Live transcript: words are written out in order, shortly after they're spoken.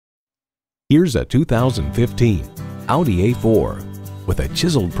Here's a 2015 Audi A4. With a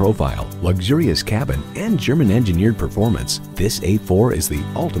chiseled profile, luxurious cabin, and German-engineered performance, this A4 is the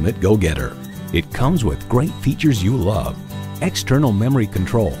ultimate go-getter. It comes with great features you love: external memory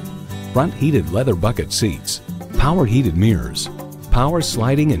control, front heated leather bucket seats, power heated mirrors, power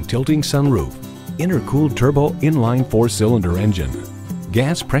sliding and tilting sunroof, intercooled turbo inline 4-cylinder engine,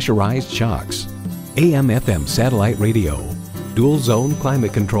 gas pressurized shocks, AM/FM satellite radio, dual zone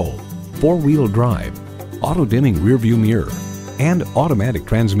climate control, 4-wheel drive, auto dimming rearview mirror, and automatic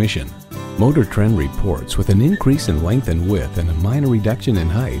transmission. Motor Trend reports with an increase in length and width and a minor reduction in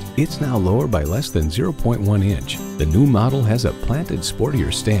height, it's now lower by less than 0.1 inch. The new model has a planted,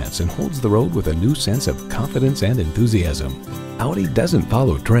 sportier stance and holds the road with a new sense of confidence and enthusiasm. Audi doesn't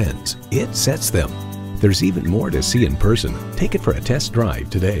follow trends, it sets them. There's even more to see in person. Take it for a test drive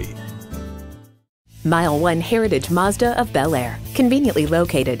today. MileOne Heritage Mazda of Bel-Air, conveniently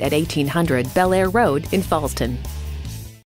located at 1800 Belair Road in Fallston.